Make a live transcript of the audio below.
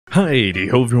Hi-de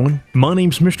ho everyone, my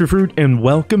name's Mr. Fruit and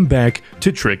welcome back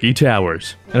to Tricky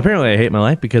Towers. And apparently I hate my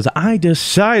life because I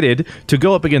decided to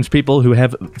go up against people who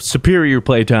have superior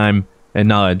playtime and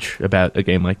knowledge about a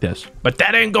game like this. But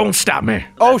that ain't gonna stop me.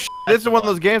 Oh, this is one of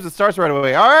those games that starts right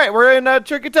away. All right, we're in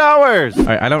Tricky Towers. All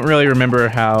right, I don't really remember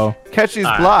how... Catch these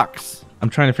blocks. I'm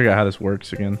trying to figure out how this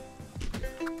works again.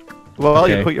 Well,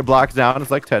 Okay. you put your blocks down.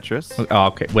 It's like Tetris. Oh,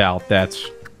 okay, well, that's...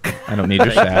 I don't need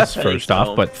your sass, first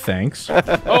off, but thanks.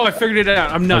 Oh, I figured it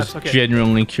out. I'm I nuts. was Okay.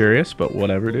 genuinely curious, but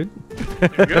whatever, dude. There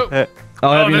we go.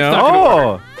 I'll have you that's know... not gonna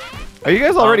work. Are you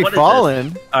guys already what is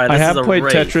fallen? All right, I this have is a played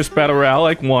race. Tetris Battle Royale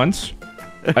like once.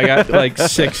 I got like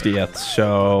 60th,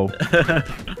 so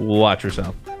watch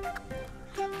yourself.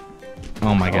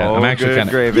 Oh my god, I'm Oh, actually good kind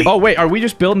gravy. of... Oh wait, are we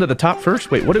just building to the top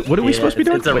first? Wait, what are we supposed to be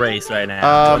doing? It's a Wait. race right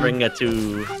now. Um, We're gonna get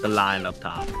to the line up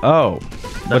top. Oh,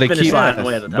 but it finish keeps line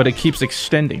way at the top. but it keeps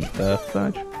extending. The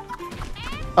fudge.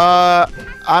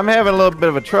 I'm having a little bit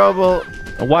of a trouble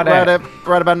What? right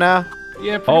about now.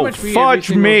 Yeah, pretty Oh, much me. fudge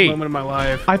every single me. moment of my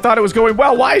life. I thought it was going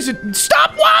well. Why is it?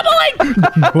 Stop wobbling!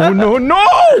 No, no,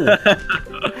 no!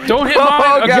 Don't hit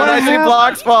Oh mine. god, I see happened?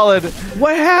 blocks falling.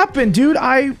 What happened, dude?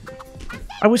 I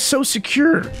was so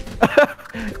secure.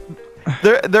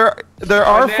 There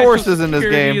are forces in this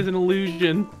Security is game. an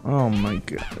illusion. Oh my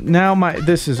god. Now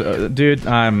this is dude,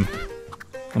 I'm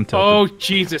tilted. Oh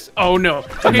Jesus! Oh no!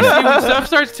 Okay, see when stuff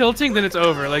starts tilting, then it's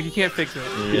over. Like you can't fix it.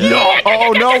 No!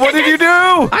 Oh no, what did you do?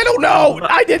 I don't know.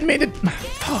 I didn't mean to.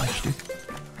 Fudge, dude.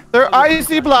 They're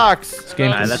icy blocks. This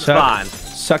game can That's suck, fine.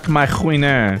 suck my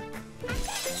wiener.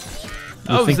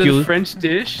 Oh, is it a French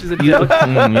dish? Is it Yeah,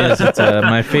 yes, it's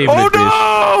my favorite Oh dish.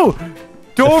 no!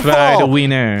 Don't Fried fall.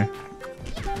 wiener.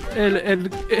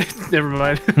 Never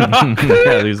mind.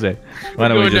 Yeah, lose it. Why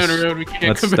don't we Going down just a road we can't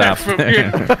let's come stop back from there.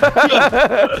 here.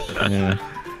 Yeah.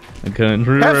 I couldn't.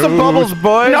 Have some bubbles,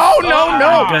 boys. No, no,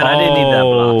 no! Good, I didn't need that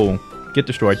Oh, get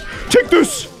destroyed. Take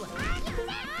this.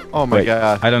 Oh my Wait,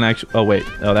 god. I don't actually. Oh wait.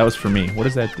 Oh, that was for me. What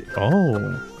does that do?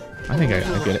 Oh, I think I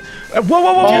get it. Whoa,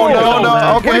 whoa, whoa, Oh, whoa! no,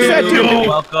 no, What does that do? You're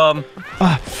welcome.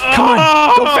 Come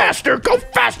on, go faster, go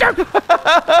faster!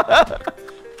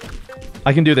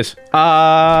 I can do this.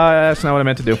 That's not what I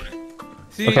meant to do.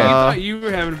 See, Okay. you thought you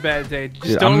were having a bad day. Just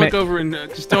Dude, don't I'm look over and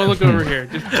just don't look over here.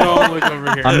 Just don't look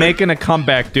over here. I'm making a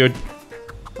comeback, dude.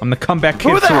 I'm the comeback kid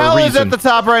Who the for hell a is reason. at the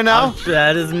top right now?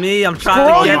 That is me. I'm Squirrel,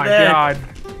 trying Oh to get my there. god.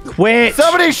 Quit!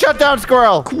 Somebody shut down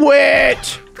Squirrel.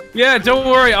 Quit! Yeah, don't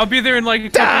worry. I'll be there in like a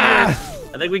couple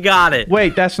years. I think we got it.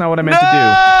 Wait, that's not what I meant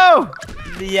No!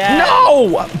 Yeah. to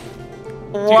do. No!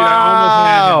 Dude,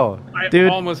 Wow. I Dude.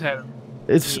 almost had it.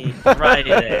 It's Right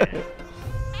there.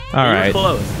 all You were right.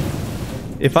 close.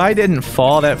 If I didn't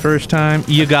fall that first time,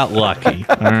 you got lucky.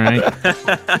 All right.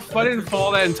 If I didn't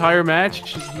fall that entire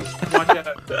match, watch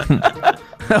out.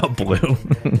 Oh, blue.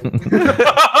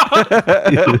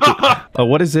 Oh,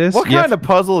 what is this? What You kind have- of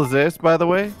puzzle is this, by the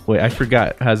way? Wait, I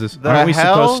forgot. How's this? The Aren't we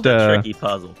hell? supposed to? Tricky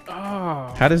puzzle.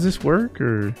 Oh. How does this work?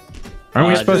 Or aren't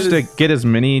we Uh, supposed to this- get as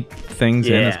many things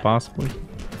in as Yeah. possible?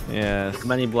 Yes. As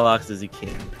many blocks as you can.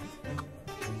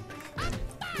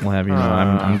 We'll have you know,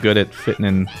 I'm good at fitting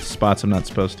in spots I'm not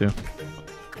supposed to.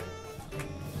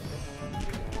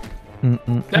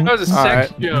 That was a All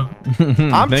sex right. joke.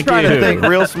 I'm Thank trying you. to think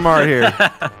real smart here.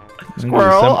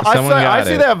 Squirrel, Someone I got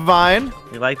see it. that vine.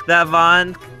 You like that,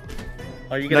 Vaughn?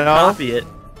 Are you gonna No. copy it?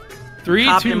 3,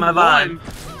 Copy 2, my 1.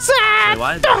 vibe. Wait,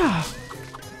 why? Did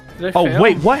I Oh fail?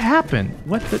 wait, what happened?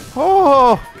 What the?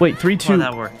 Oh, Wait, 3, 2.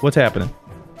 that worked. What's happening?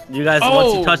 You guys, once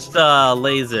Oh. you touch the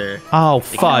laser, Oh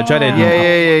fudge! I didn't. yeah, yeah,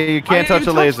 yeah. You I can't didn't touch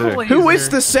a even laser. Who is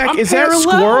the sec? I'm Is that parallel.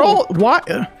 Squirrel? What?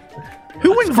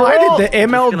 Who invited Squirrel. the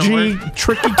MLG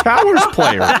Tricky Towers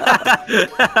player?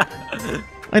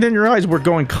 I didn't realize we're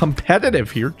going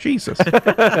competitive here. Jesus.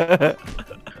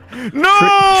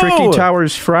 No! Tricky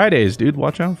Towers Fridays, dude.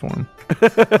 Watch out for him.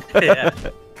 yeah.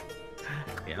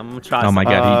 Yeah, I'm gonna try. Oh my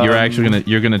some- god, you're actually gonna.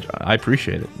 You're gonna. I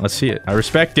appreciate it. Let's see it. I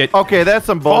respect it. Okay, that's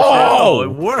some bullshit. Oh, it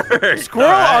worked. Squirrel,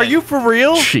 All are right. you for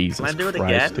real? Jesus Can I do it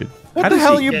Christ, again? dude. What How the does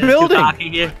hell he- are you Yeah, building? too cocky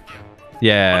here.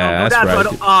 Yeah, that's what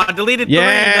right. I deleted 3.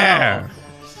 Yeah.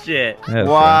 No. Shit. That's right.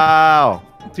 Wow.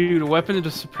 Dude, a weapon to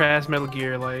suppress Metal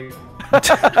Gear, like... All Look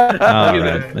at right,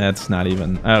 that. that's not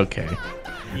even okay.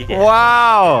 Yeah.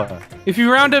 Wow. If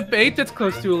you round up 8, that's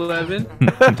close to 11.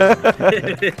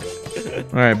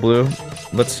 All right, Blue.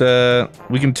 Let's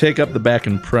we can take up the back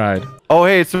in pride. Oh,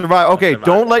 hey, survive. Okay, Survive.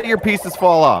 don't let your pieces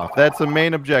fall off. That's the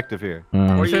main objective here.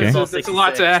 Okay. So- That's a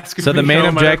lot to ask. So the main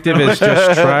objective is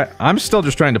just try. I'm still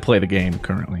just trying to play the game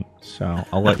currently, so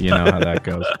I'll let you know how that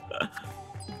goes.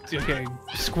 Okay,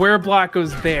 square block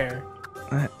goes there.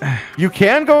 You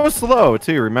can go slow,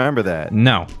 too. Remember that.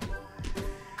 No.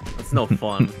 It's no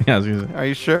fun. Yeah, I was gonna say. Are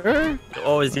you sure? You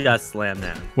always gotta slam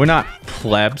that. We're not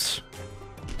plebs.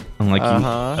 Unlike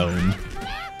Uh-huh. you own.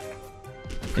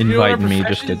 know what Inviting our me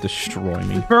just to profession destroy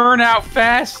me. Burn out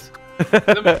fast.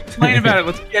 Complain about it.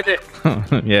 Let's get it.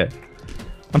 Yeah.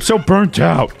 I'm so burnt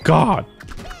out. God.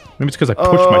 Maybe it's because I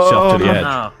pushed myself to the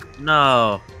edge.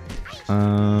 No.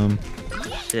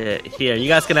 Shit. Here, you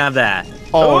guys can have that.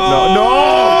 Oh, no.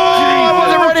 I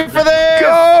wasn't ready for this.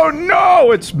 Oh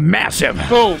no, it's massive.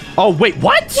 Boom. Oh wait,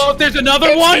 what? Oh, there's another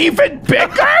It's one. even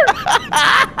bigger?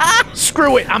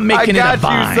 Screw it, I'm making I it a got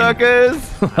vine. you,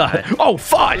 suckers. Oh,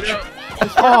 fudge. Yeah,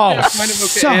 Oh, kind of okay.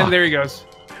 suck. And there he goes.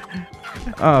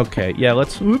 Okay, yeah,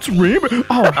 let's ream.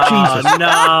 Oh, Oh Jesus. no!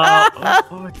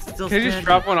 Oh, it's still Can you just standing.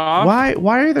 drop one off?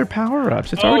 Why are there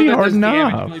power-ups? It's Oh, already that hard does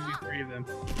damage. enough. Only do 3 of them.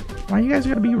 Why you guys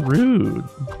gotta be rude?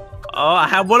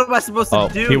 Oh, what am I supposed to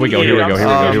do? Here we go, here we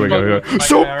go, here we go. Like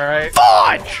So, that, all right.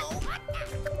 fudge!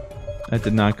 That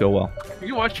did not go well. You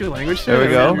can watch your language. There we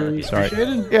go. Really Sorry. appreciate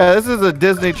it. Yeah, this is a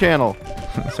Disney Channel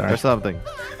Sorry. or something.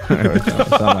 Something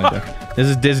like that. This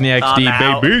is Disney XD,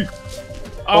 now. baby.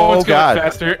 Oh, it's God. going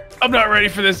faster. I'm not ready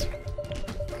for this.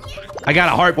 I got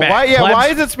a heart Well, back. why? Yeah, plebs. why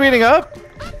is it speeding up?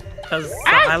 Because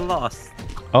I lost.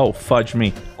 Oh, fudge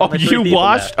me. Oh, Only 3 you people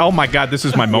lost? left. Oh my god, this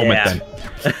is my moment Yeah. then.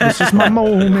 This is my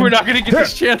moment. We're not gonna get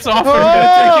this chance off. We're Oh!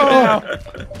 gonna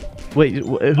take it now. Wait,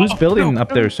 who's Oh, building no, up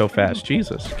there so fast?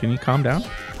 Jesus, can you calm down?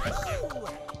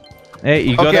 Hey,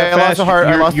 you go Okay, that I lost fast. a heart,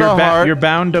 I lost a heart. You're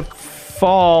bound to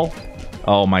fall.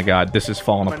 Oh my god, this is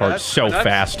falling My apart nuts, so my nuts.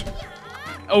 fast.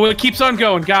 Oh, it keeps on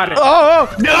going. Got it. Oh,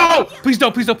 No! Please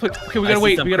don't. Please don't. Okay, we I gotta see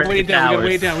wait. some We gotta weigh it crazy down. We gotta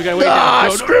weigh it towers. down. We gotta weigh it Ah, down.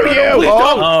 No, screw no, you. please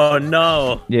don't. Oh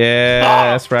no!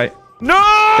 yeah, that's right. No!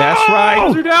 That's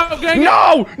right. They're down, gang.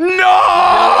 No,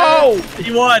 no!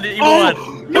 You won! You Oh,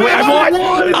 won! Wait, I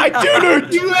won! I did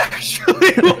it! You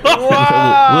actually won.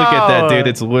 Wow. Look at that, dude.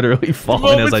 It's literally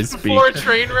falling as I Moments speak. before a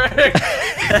train wreck.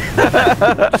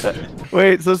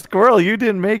 Wait, so Squirrel, you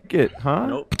didn't make it, huh?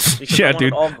 Nope. Because Yeah, I wanted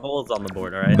dude. all goals on the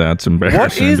board. All right. That's What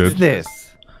embarrassing, is dude.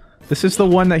 this? This is the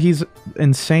one that he's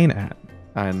insane at.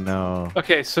 I know.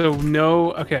 Okay, so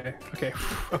no. Okay.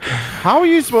 How are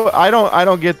you supposed? I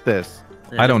don't get this.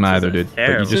 I don't either, dude, but you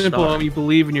Terrible just- Simple. start. You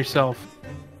believe in yourself.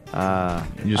 You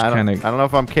just I don't- kinda- I don't know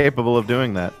if I'm capable of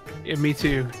doing that. Yeah, me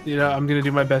too. You know, I'm gonna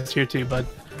do my best here too, bud.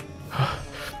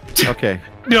 Okay.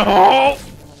 No.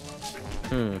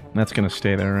 That's gonna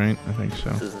stay there, right? I think so.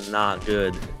 This is not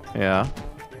good. Yeah.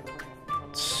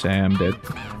 Sam did.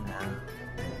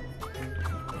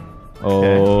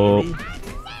 Oh, Maybe?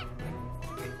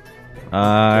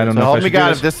 I don't So know. help if I me should do God,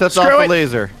 this. if this sets Screw off it. the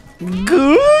laser.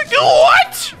 Good.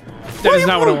 What? That is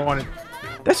not what I wanted.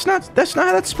 That's not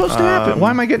how that's supposed to happen. Why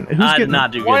am I getting? Who's I did getting?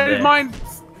 not do good Why there. did mine?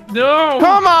 No.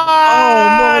 Come Oh,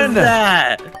 what on! was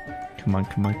that? Come on!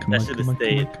 That should've Come on!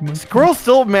 stayed. Squirrel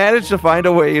still managed to find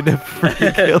a way to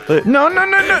freaking kill it. No!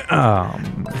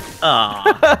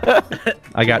 Aw.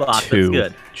 I got Lost, that's 2.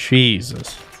 good.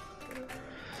 Jesus.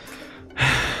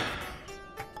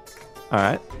 All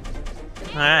right.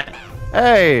 All right.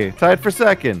 Hey, tied for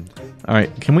second. All right.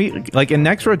 Can we, like, in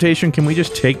next rotation, can we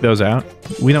just take those out?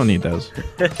 We don't need those.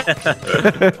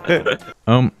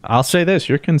 I'll say this: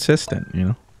 you're consistent. You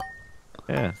know,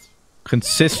 Yes.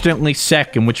 consistently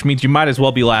second, which means you might as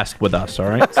well be last with us. All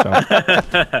right.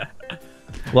 So,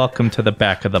 welcome to the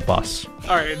back of the bus.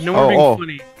 All right. No more being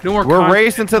funny. No more. We're content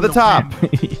racing to for the top.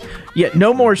 win. Yeah,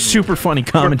 no more super funny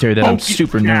commentary that I'm focused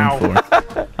super now. known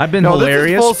for. I've been No, this is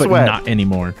hilarious, full but sweat. not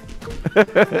anymore.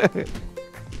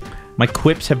 My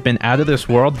quips have been out of this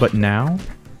world, but now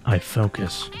I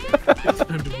focus. It's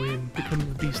time to win. Become the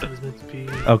beast I was meant to be.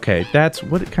 Okay, that's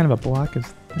what kind of a block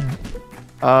is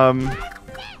that?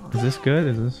 Is this good?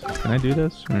 Is this? Can I do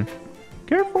this? Or-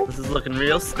 Careful. This is looking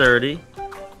real sturdy.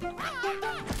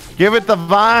 Give it the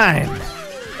vine. this.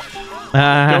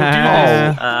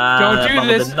 Don't do Mama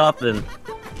this. did nothing.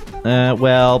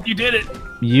 Well, You did it.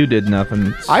 you did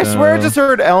nothing. I swear I just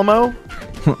heard Elmo.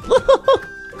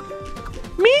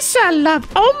 Misa love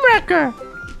homewrecker.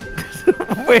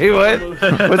 Wait, what?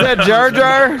 Was that Jar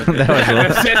Jar? That was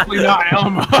That's definitely not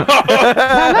Elmo.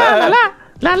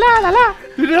 la la la la.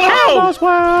 No. Elmo's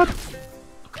world.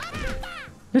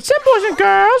 Listen, boys and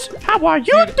girls, how are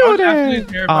you I was absolutely doing?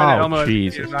 terrified of Elmo Oh as a kid,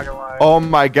 Jesus! I'm not gonna lie. Oh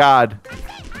my God.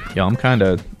 Yo, I'm kind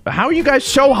of. How are you guys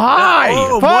so high?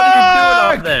 Oh, what are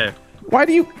you doing Fuck! up there? Why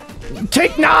do you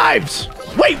take knives?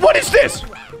 Wait, what is this?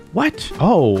 What?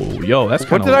 Oh, yo, that's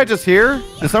kind What of. did I just hear?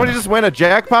 Did somebody just win a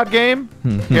jackpot game?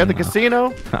 You at the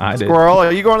casino? I did. Squirrel,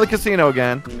 are you going to the casino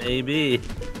again? Maybe.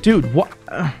 Dude, what?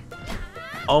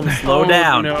 Slow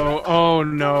down. No. Oh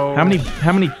no. How many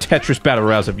Tetris battle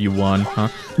royales have you won? Huh?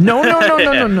 No.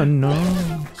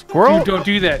 Squirrel? Dude, don't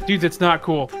do that. Dude, that's not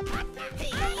cool.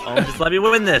 Oh, just let me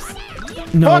win this.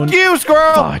 No. Fuck you,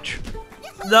 squirrel! Fudge.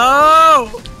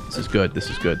 No! This is good. This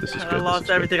is good. This is good. I lost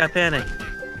everything. I panic.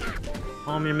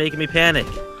 You're making me panic.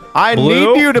 I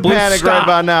Blue? need you to Blue, panic stop. right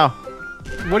about now.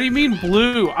 What do you mean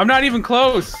blue? I'm not even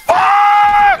close.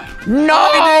 No!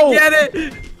 I didn't get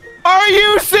it. Are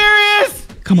you serious?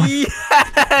 Come on.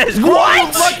 Yes.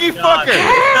 What? Lucky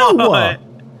fucker!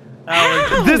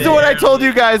 Ow! This is what I told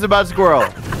you guys about squirrel.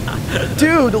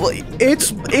 Dude,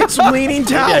 it's Leaning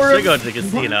Yeah, I Tower. should go to the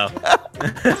casino.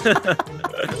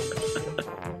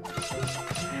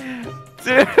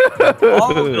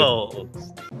 All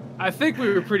goals. I think we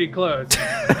were pretty close.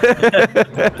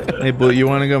 Hey, Blue, you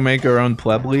want to go make our own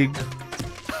pleb league?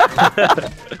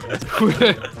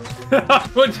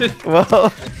 We'll just-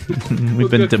 Well, We've been we'll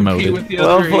go compete demoted. with the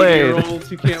Well other played. 8-year-olds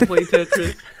who can't play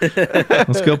Tetris.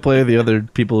 Let's go play the other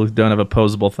people who don't have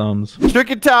opposable thumbs.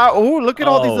 Tricky Tower. Oh, look at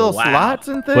all these Oh, little wow. slots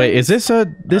and things. Wait, is this a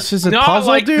Not puzzle,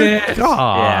 like dude? this.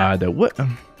 God, what?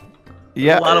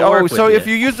 Yeah. A lot of Oh, work so with if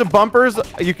you. you use the bumpers,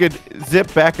 you could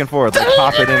zip back and forth, like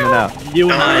pop it in and out. You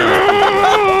and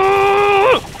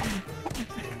I.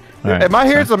 All right. Am I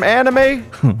hearing some anime?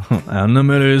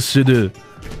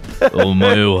 Oh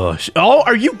my gosh! Oh,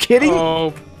 are you kidding?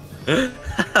 Oh,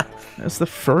 That's the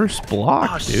first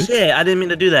block, Oh dude. shit! I didn't mean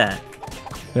to do that.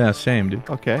 Yeah, same, dude.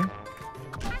 Okay.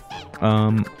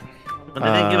 But they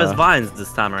didn't give us vines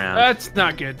this time around. that's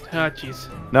not good. Oh, jeez.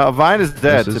 No, Vine is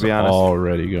dead, this to is be honest.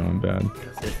 already going bad.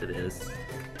 Yes, it is.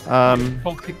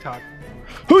 Full TikTok.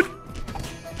 Hoot!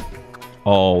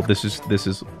 Oh, this is.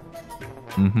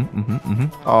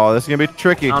 Oh, this is gonna be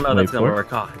tricky. I don't know if Wait that's gonna for it.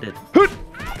 work. Oh, it did. Hoot!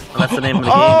 That's the name of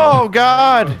the game. Oh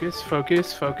God! Focus,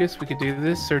 focus, focus. We can do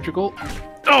this. Surgical.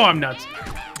 Oh, I'm nuts.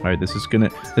 All right, this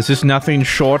is nothing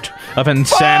short of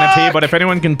insanity. Fuck! But if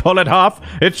anyone can pull it off,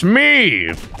 it's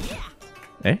me.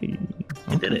 Hey.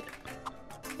 You did it.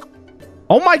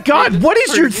 Oh my God! What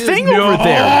is your thing over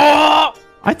there?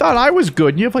 I thought I was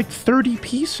good. And you have like 30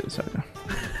 pieces.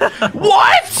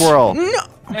 What? Squirrel. No.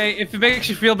 Hey, if it makes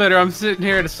you feel better, I'm sitting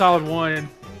here at a solid 1.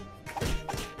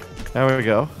 There we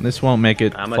go. This won't make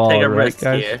it I'm gonna fall, take a right, risk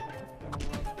guys? here.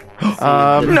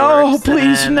 No,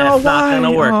 please, no, That's not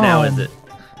gonna why? work now, Oh. is it?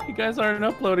 You guys aren't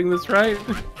uploading this, right?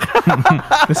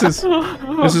 This is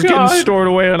Oh, this is God. getting stored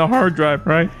away on a hard drive,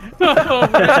 right? Oh,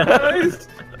 guys.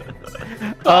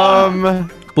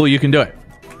 Well, you can do it.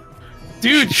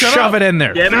 Dude, shut Shove up. it in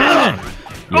there. Damn it!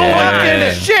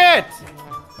 Fucking shit!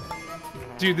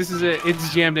 Dude, this is it.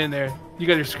 It's jammed in there. You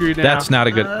guys are screwed now. That's not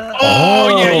a good.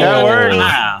 Oh, yeah, that works.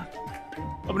 Wow.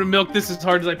 I'm gonna milk this as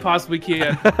hard as I possibly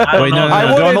can. Wait, no, I no, go on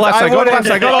wouldn't- the left I side. Go on the left wouldn't-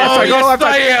 side. Go on the left Oh, side. Go on the yes, left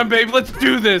I side. am, babe. Let's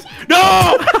do this.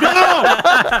 No!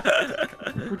 No!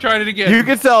 We're trying it again. You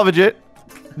can salvage it.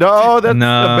 No, that's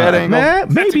No, a bad angle. That's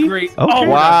a maybe. great. Okay. Oh,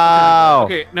 Wow.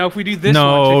 Okay, now if we do this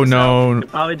No, one, check this out. no.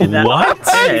 Probably did that. What?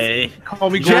 Okay. Call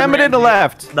me Jam it in the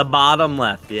left. The bottom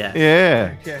left, yeah.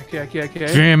 Yeah. Okay.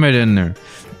 Jam it in there.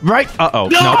 Right. Uh-oh.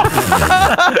 No.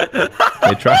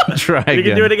 Okay, try again. You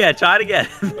can do it again. Try it again.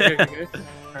 Okay.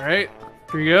 All right,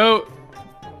 here we go.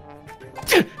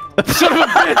 Son of a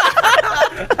bitch!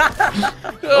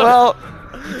 Well,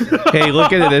 Hey,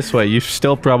 look at it this way. You've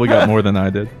still probably got more than I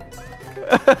did.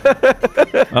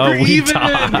 Oh, we even. you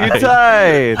tied.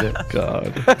 tied.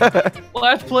 God.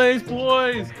 Last place,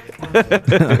 boys.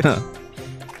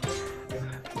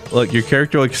 Look, your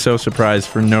character looks so surprised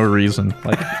for no reason.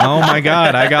 Like, oh my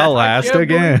God, I got last Can't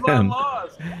again. believe I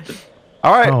lost.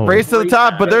 All right, Oh. race to the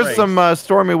top, but there's Race. some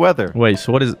stormy weather. Wait,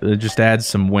 so what is it? Just add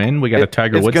some wind? We got a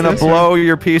Tiger It's Woods. gonna this? blow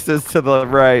your pieces to the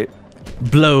right.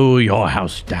 Blow your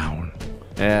house down.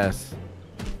 Yes.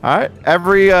 All right.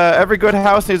 Every good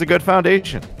house needs a good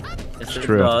foundation. Yes, it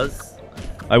true. does.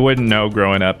 I wouldn't know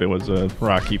growing up. It was a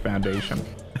rocky foundation.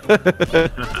 I'm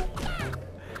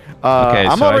so I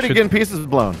already should- getting pieces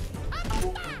blown.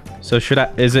 So should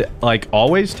I? Is it like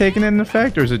always taken into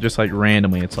effect, or is it just like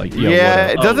randomly? It's like Yeah.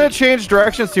 whatever. Doesn't it change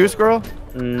directions too, Squirrel?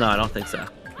 No, I don't think so.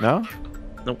 No.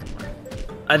 Nope.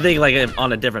 I think like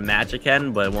on a different match it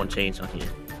can, but it won't change on here.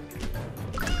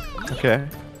 Okay.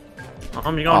 You're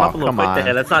going Oh, up a little come quick on.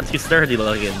 there. That's not too sturdy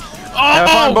looking. Have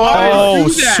fun, boys. Oh,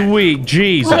 do that. sweet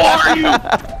Jesus!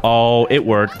 Oh, it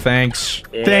worked. Thanks.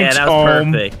 Yeah, Thanks, that was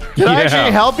Ohm. perfect. Did I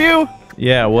actually help you?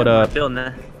 Yeah. What I'm up? feeling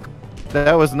that.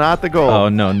 That was not the goal. Oh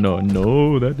no,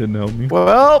 that didn't help me.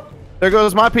 Well, there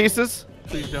goes my pieces.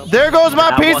 Please don't. There goes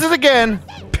my That pieces one. again.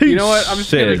 You know what? I'm just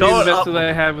gonna do Pieces. the best Go that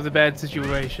I have with a bad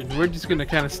situation. We're just gonna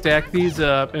kind of stack these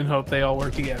up and hope they all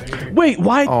work together. Here. Wait,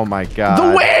 why? Oh my God.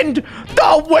 The wind!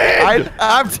 The wind!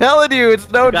 I'm telling you, it's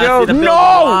no gotta see joke. the build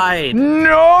No! wide.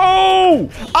 No!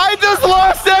 I just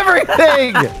lost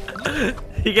everything.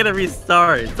 You gotta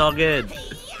restart. It's all good.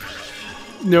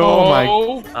 No. Oh my-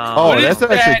 Oh, What that's is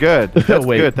actually that? good. That's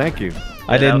Wait. good. Thank you.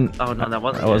 I didn't. Oh no, that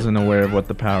wasn't. I wasn't aware of what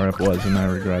the power up was, and I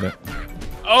regret it.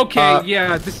 Okay,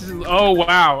 yeah, this is. Oh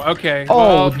wow. Okay.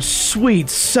 Oh, well, sweet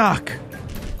suck.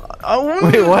 Oh,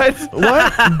 Wait, what?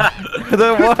 What?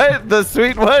 The what? The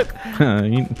sweet what?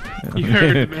 you, You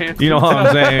heard it, man. You know what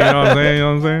I'm saying? You know what I'm saying? You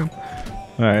know what I'm saying?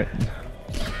 All right.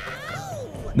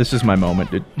 This is my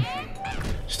moment, dude.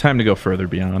 It's time to go further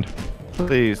beyond.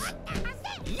 Please.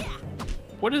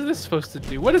 what is this supposed to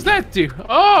do? What does that do?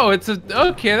 Oh, it's a.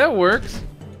 Okay, that works.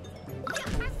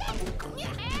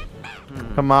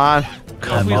 Come on.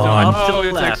 Come Please don't. on. Oh, To the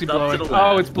it's left, actually up to blowing. the Oh,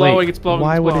 left. it's blowing. Wait, It's blowing.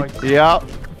 why it's would blowing. it- Yep.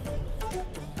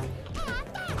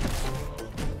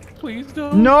 Please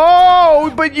don't.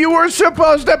 No, but you were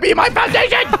supposed to be my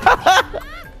foundation.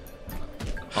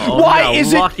 Oh, Why no,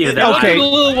 is it- lucky that It okay.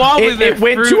 looked a little wobbly It, there, it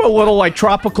went Fruit. to a little like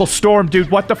tropical storm, dude.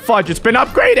 What the fudge? It's been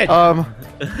upgraded.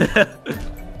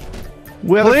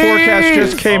 Weather forecast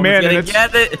just came in, and it's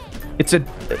get it. it's a.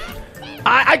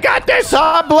 I got this.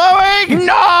 Stop blowing!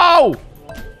 No.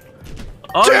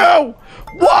 Oh,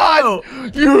 2,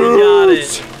 1. got it.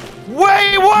 Yes.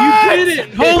 Wait, what? You did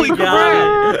it! Holy You crap!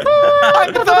 got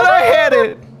I thought I had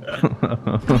it.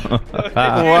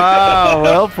 Wow,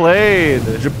 well played.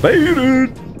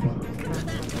 Debated.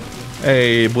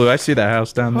 Hey, Blue, I see that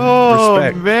house down there. Oh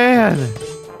Respect. man.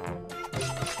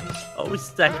 Always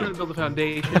I'm gonna second. build a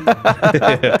foundation.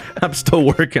 I'm still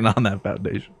working on that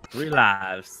foundation. 3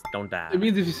 lives. Don't die. It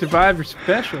means if you survive, you're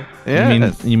special.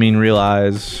 Yes. You mean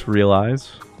realize? Yes,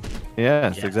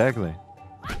 Yeah. exactly.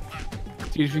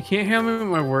 Dude, if you can't handle me at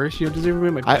my worst, you don't deserve me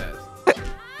at my I- best.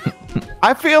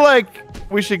 I feel like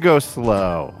we should go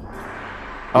slow.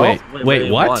 Oh, Wait,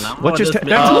 wait, what? one. I don't What know just? what this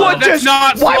That's means. what That's just?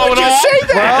 not Why slow would at you all.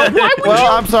 say that? Why would well,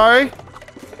 you? I'm sorry.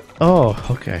 Oh,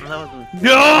 okay. That wasn't-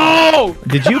 No!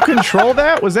 Did you control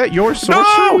that? Was that your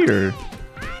sorcery or?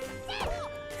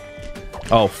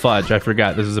 Oh fudge! I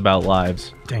forgot. This is about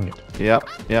lives. Dang it. Yep.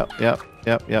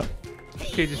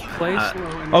 Okay, just play slow.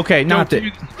 And Okay, not don't the-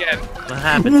 do this again. What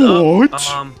happens?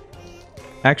 What?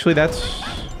 Actually, that's.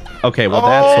 Okay, well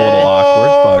that's a little Oh,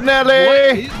 awkward. What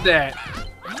Nelly. is that?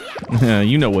 But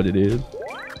you know what it is.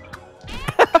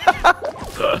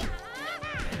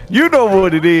 You know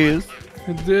what it is.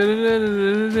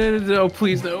 Oh,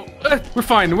 please, no. We're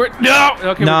fine. We're no.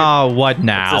 Okay. No, what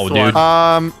now, this dude?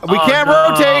 one? We can't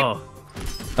rotate.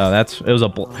 Oh, that's. It was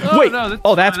a. Oh, Wait. no,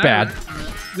 Oh, that's fine. bad.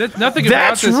 That's nothing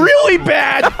That's about this. really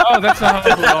bad. Oh, that's not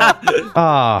helpful at all.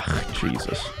 Ah,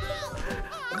 Jesus.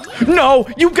 No,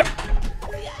 you got.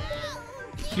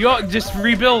 You all just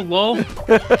rebuild, lol. Yeah,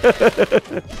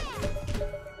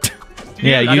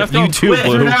 I you just don't too, quit.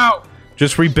 Blue. Turn out.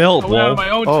 Just rebuild, I went on lol. my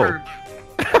own Oh. turn.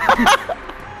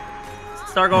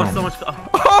 Start going so much. Oh,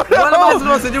 What am I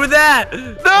supposed to do with that?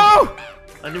 No!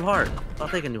 A new heart. I'll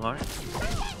take a new heart.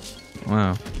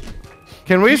 Wow.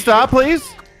 Can we stop, please?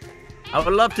 I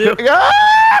would love to.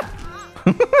 Ah!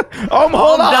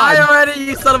 Hold on. Die already,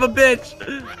 you son of a bitch.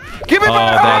 Give me Oh,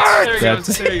 my that's- There he goes.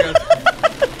 That's- There he goes.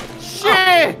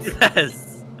 shit!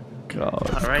 Yes. God.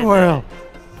 All right. Squirrel.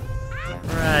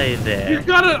 Right You there.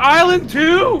 got an island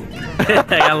too? I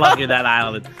got lucky that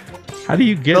island. How do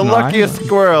you get The an luckiest island?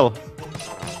 squirrel.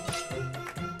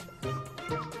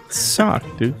 Suck,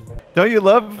 dude. Don't you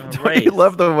love race.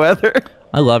 the weather?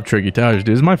 I love Tricky Towers,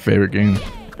 dude. It's my favorite game.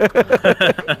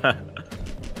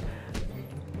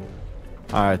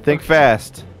 All right, think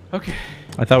fast. Okay.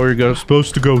 I thought we were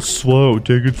supposed to go slow.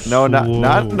 Take it No, slow.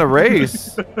 not in the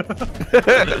race.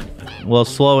 Well,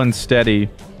 slow and steady,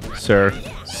 sir.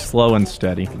 Slow and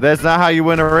steady. That's not how you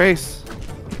win a race.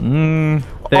 The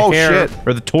Oh, hare shit.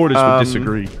 or the tortoise would Um,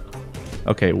 disagree.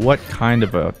 Okay, what kind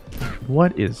of a...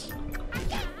 What is...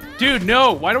 Dude,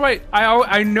 no. Why do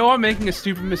I know I'm making a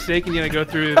stupid mistake and yet I go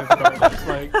through it. It's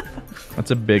like,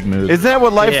 That's a big move. Isn't that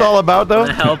what life's Yeah. all about, though?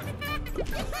 Help.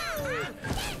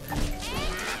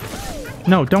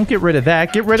 No, don't get rid of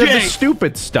that. Get rid of the Jake.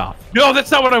 stupid stuff. no,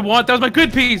 that's not what I want. That was my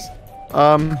good piece.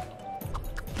 There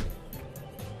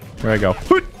I go.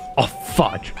 Oh,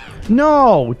 fudge.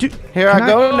 No, dude. Here Can I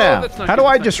go Oh, now. that's not How good, do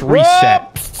I that's just not good.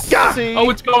 reset? God. See? Oh,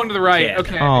 it's going to the right. Yeah.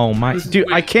 Okay. Oh my, This is dude,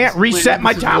 win. I can't This is reset win.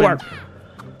 my This is tower.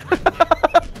 win.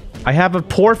 I have a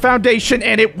poor foundation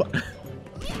and it...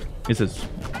 This is...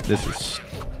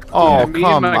 Oh, Yeah, me and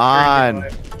come my on.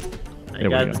 current There You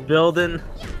we got go. building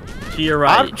to your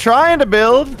I'm right. trying to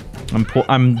build.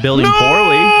 I'm building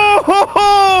poorly.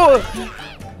 No!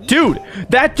 Dude,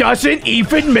 that doesn't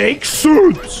even make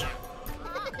sense.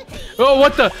 Oh,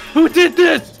 what the? Who did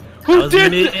this? Who That was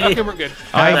did me. this? Okay, we're good.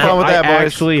 Have fun with that, boys.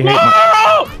 actually hate my...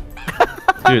 Oh!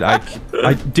 Dude,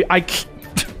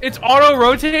 It's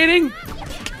auto-rotating?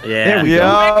 Yeah.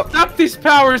 Yeah. Stop these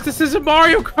powers. This is a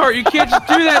Mario Kart. You can't just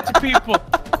do that to people.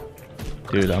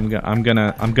 Dude, I'm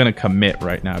gonna commit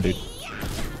right now, dude.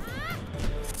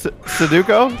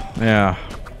 Sudoku? Yeah.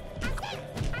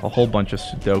 A whole bunch of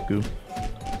Sudoku.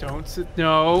 Don't sit.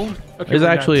 No. Okay, It's we're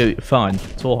actually fun.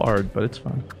 It's a little hard, but it's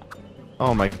fun.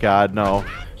 Oh my God, no.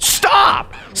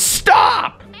 Stop!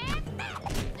 Stop!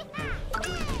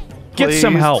 Get Please.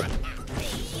 some help.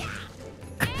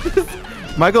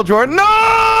 Michael Jordan,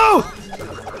 no!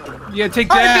 done. Yeah, take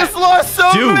that. I just lost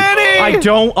so Dude, many! I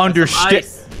don't understand.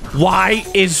 Ice. Why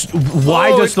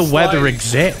Oh, does the it's weather like-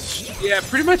 exist? Yeah,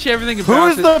 pretty much everything Who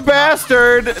about is the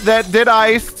bastard that did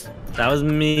ice? That was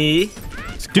me.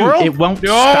 Dude, Squirrel? it won't No!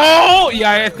 stop.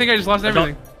 Yeah, I think I just lost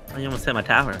everything. Oh, you almost hit my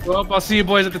tower. Well, I'll see you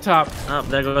boys at the top. Oh,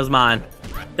 there goes mine.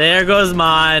 There goes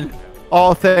mine.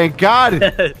 Oh, thank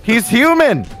God. He's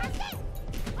human.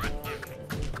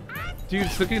 Dude,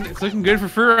 it's looking good for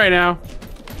fruit right now.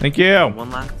 Thank you. One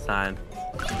last time.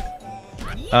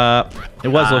 It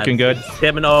was looking good.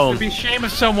 Tim and Ohm. It'd be a shame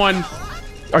if someone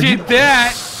Are did you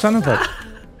that. son of a?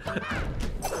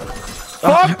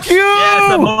 Fuck you! Yeah,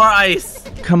 some more ice.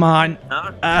 Come on.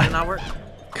 No, did not work.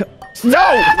 No!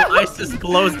 The ice just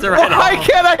blows the right Why off.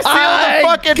 can't I seal the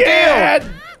fucking can't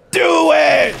do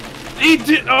it. He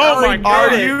did. Oh my he deal?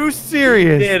 god. Are you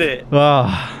serious? Did it.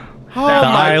 Oh, Oh The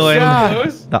my island. God.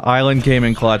 Close. the island came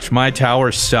in clutch. My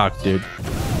tower sucked, dude.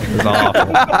 It was awful.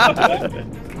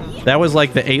 That was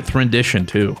like the 8th rendition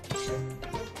too.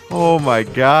 Oh my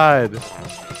God.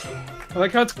 I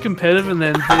like how it's competitive, and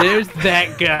then there's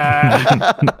that guy.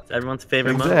 It's everyone's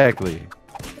favorite mode. Exactly.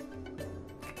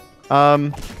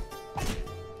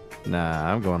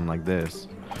 Nah, I'm going like this.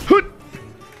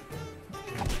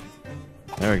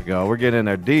 There we go. We're getting in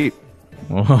there deep.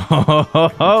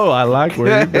 Oh, I like where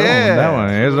you're going with that one.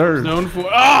 Yes, sir. Known for.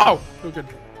 Oh! So good.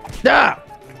 Ah!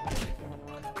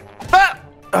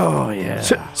 Oh yeah.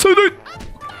 So good.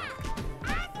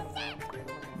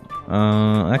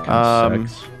 That kind of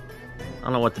sucks. I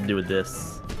don't know what to do with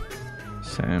this.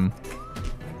 Sam.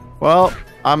 Well,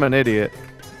 I'm an idiot.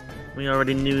 We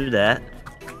already knew that.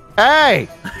 Hey!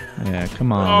 Yeah,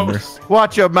 come on. Oh, Amber.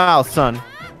 Watch your mouth, son.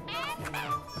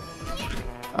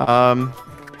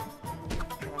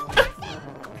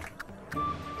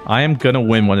 I am gonna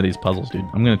win one of these puzzles, dude.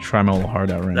 I'm gonna try my little heart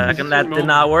out right now. That did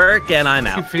not work, and I'm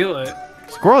I can out. feel it.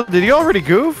 Squirrel, did you already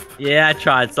goof? Yeah, I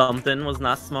tried something. Was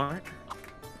not smart.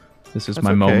 This is That's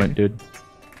my okay. moment, dude.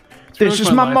 It's This is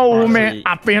ruined my life, moment.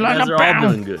 I feel You like guys a are all pound.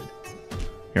 doing good.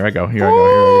 Here I go. Here I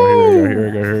go. Here I go. Here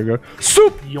I go. Here I go.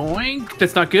 Soup. Yoink.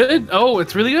 That's not good. Oh,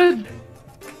 it's really good.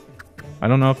 I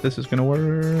don't know if this is gonna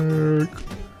work.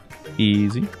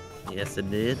 Easy. Yes, it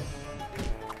did.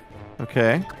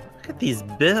 Okay. Look at these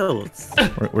builds.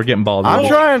 We're getting balled. I'm up.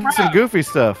 trying some goofy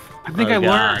stuff. I think Oh, I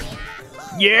God. learned.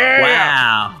 Yeah.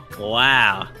 Wow.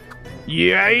 Wow.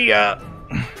 Yeah.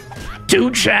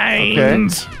 2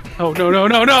 chains. Oh,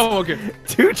 no. Okay.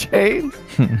 2 chains?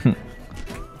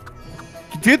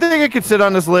 Do you think I could sit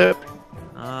on this lip?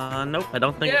 Nope. I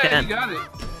don't think it Yeah, can. you got it.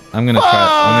 I'm gonna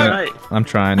try. Right. I'm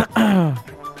trying.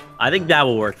 I think that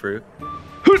will work for you.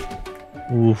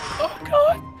 Oof. Oh,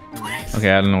 God.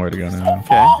 Okay, I don't know where to go now.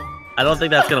 Okay. I don't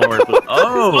think that's gonna work. Oh.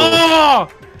 Oh!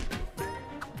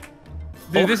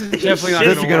 Dude, this is Holy definitely not shit,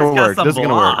 This is gonna gonna work. it's got work. some This is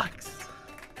gonna work. blocks.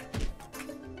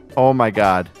 Oh my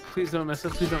God. Please don't mess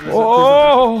up. Please don't mess up.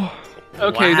 Oh.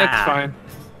 Okay, that's Wow. fine.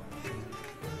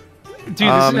 Dude,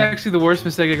 this is actually the worst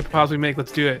mistake I could possibly make.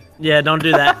 Let's do it. Yeah, don't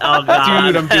do that. Oh god,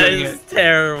 Dude, I'm that doing is it.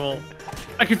 terrible.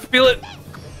 I can feel it.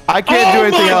 I can't do Oh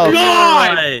anything my else.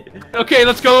 God! Right. Okay,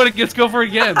 let's go. Let's go for it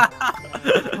again.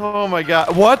 Oh my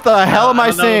God. What the hell am I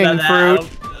don't know seeing, about Fruit?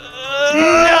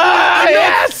 that.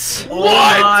 Yes. Oh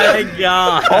my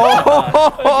god. Okay,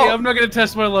 Oh, I'm not gonna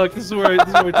test my luck. This is where I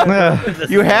This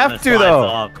You is have gonna to, slide though.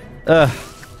 off.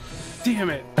 Damn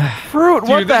it. Fruit,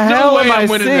 what Dude, the there's no hell way am I I'm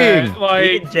winning seeing? that. You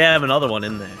Like, can jam another one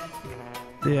in there.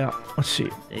 Yeah. Let's see.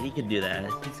 Yeah, he can do that.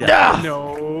 He's got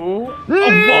no. Oh,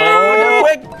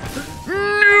 quick.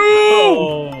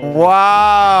 Oh.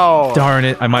 Wow. Darn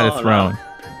it! I might have Oh, thrown. no.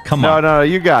 Come No, on. no,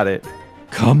 you got it.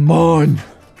 Come on.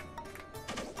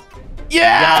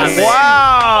 Got it.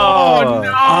 Wow. Oh,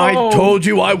 no. I told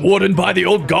you I wouldn't. By the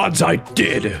old gods, I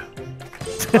did.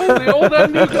 The old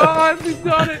and new god. We've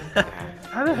done it.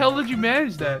 How the hell did you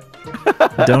manage that?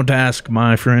 Don't ask,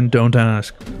 my friend. Don't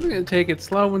ask. I'm gonna take it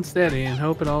slow and steady and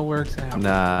hope it all works out.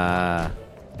 Nah.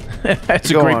 That's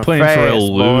a Going great plan for a fast, boy.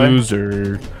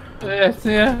 loser.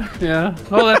 Yeah.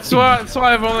 Well, that's why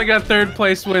I've only got third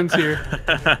place wins here.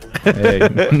 Hey,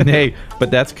 hey,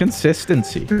 but that's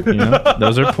consistency. You know,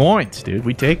 those are points, dude.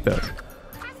 We take those.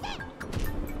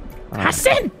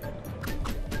 Hassan!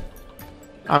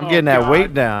 I'm getting that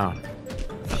weight down.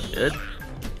 Good.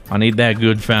 I need that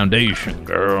good foundation,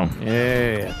 girl.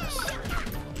 Yes.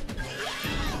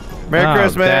 Merry Oh,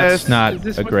 Christmas. That's not Is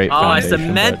this a what- great Oh, I foundation.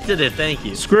 cemented it. Thank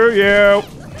you. but- Screw you!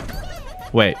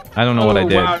 Wait, I don't know what I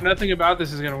did. Wow, nothing about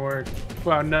this is gonna work.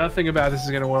 Wow, nothing about this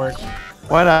is gonna work.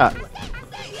 Why not?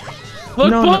 Look,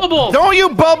 No, no. bubbles! Don't you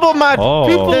bubble my Oh.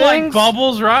 People like things.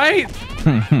 bubbles, right?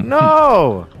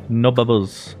 No. No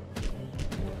bubbles.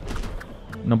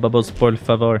 No bubbles, por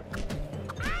favor.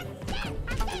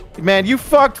 Man, you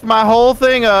fucked my whole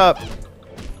thing up.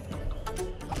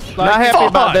 Not happy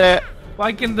about that.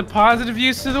 Like in the positive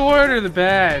use of the word or the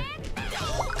bad?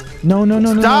 No, no,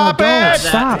 no, no, Stop no, it! don't.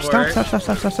 Stop, That stop, works. stop, stop,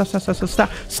 stop, stop, stop, stop, stop, stop,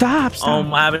 stop, stop.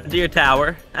 What happened to your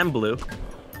tower? I'm blue.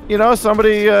 You know,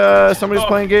 somebody's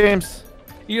playing games.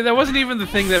 Yeah, that wasn't even the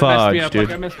thing that messed me Fudge, up. dude.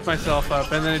 Like I messed myself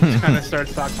up, and then it just kind of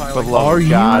started For stockpiling. the love Are of you?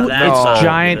 God, That's no. It's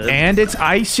giant good. and it's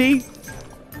icy?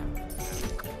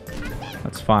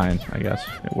 That's fine, I guess.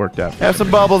 It worked out. Have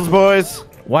some bubbles, boys.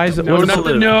 Why is it? No, what is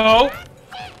nothing. it? No.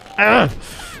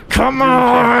 Come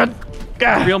on!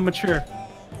 Real mature.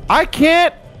 I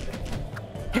can't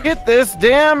get this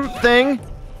damn thing.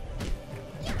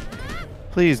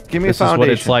 Please give me This a is foundation. what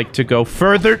it's like to go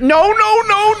further. No, no,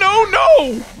 no, no,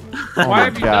 no! Oh Why my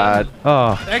have you God. done?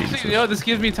 Oh, Actually, no. This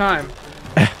gives me time.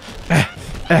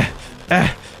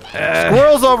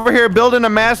 Squirrel's over here building a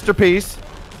masterpiece.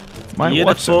 my You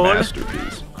what's a the fool?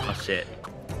 masterpiece? Oh shit.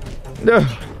 No,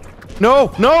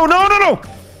 no, no, no, no.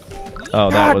 Oh,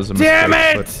 that God was a damn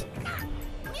mistake. it!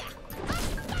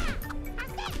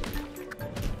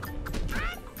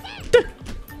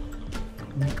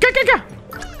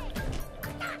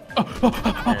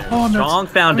 Oh, no. Strong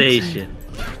foundation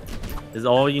is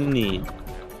all you need. But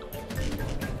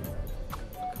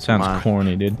sounds Come on.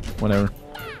 corny, dude. Whatever.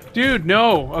 Dude,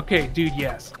 no. Okay, dude,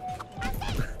 yes.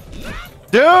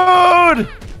 Dude!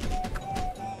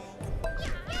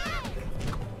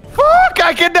 Fuck!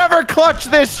 I can never clutch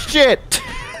this shit!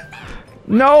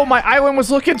 No, my island was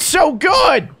looking so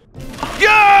good!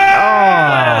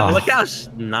 Yeah! Oh, Look how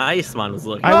nice mine was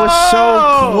looking. I was so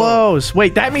No! close.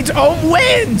 Wait, that means Ohm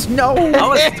wins! No! I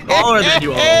was taller than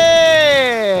you all.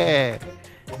 Hey!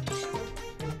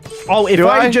 Oh, if Do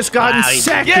I I? had just gotten Wow, you-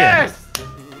 second! Yes!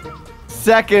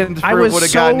 Second I fruit was would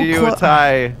have so gotten to you a clo-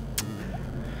 tie.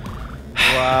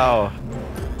 Wow.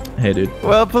 Hey, dude,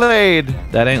 Well played.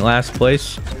 that ain't last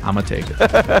place. I'ma take it.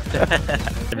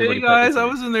 Everybody Hey put guys, this I in.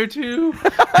 was in there too.